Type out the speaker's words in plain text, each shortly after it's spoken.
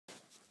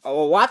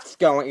Oh, what's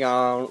going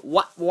on?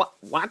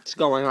 What's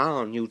going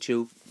on,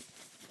 YouTube?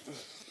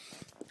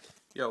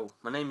 Yo,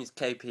 my name is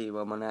KP.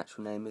 Well, my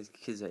natural name is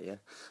Kizia.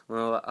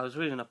 Well, I was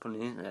reading up on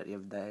the internet the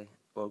other day,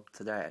 well,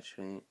 today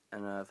actually,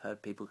 and I've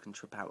heard people can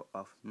trip out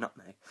off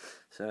nutmeg.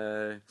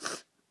 So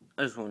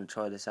I just want to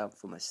try this out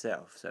for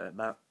myself. So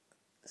about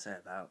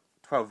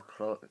 12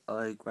 o'clock,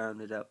 I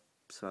grounded up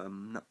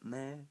some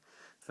nutmeg.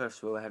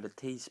 First of all, I had a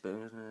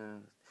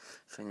teaspoon,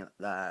 thing like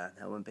that.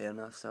 That wouldn't be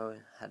enough, so I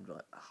had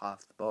like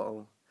half the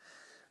bottle.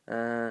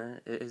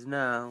 It is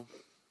now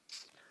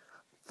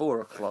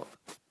 4 o'clock,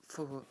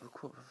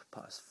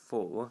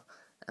 4:15,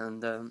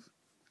 and I'm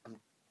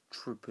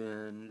tripping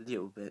a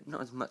little bit,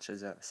 not as much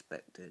as I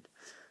expected,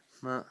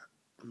 but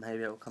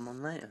maybe it'll come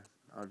on later.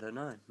 I don't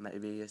know.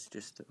 Maybe it's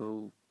just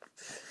all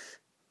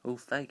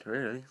fake,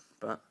 really.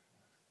 But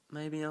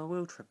maybe I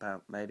will trip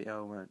out. Maybe I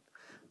won't.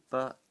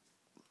 But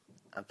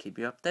I'll keep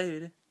you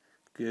updated.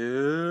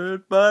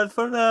 Goodbye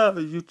for now,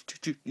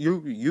 YouTubers.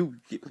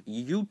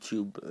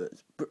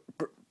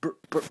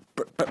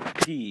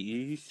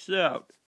 Peace out.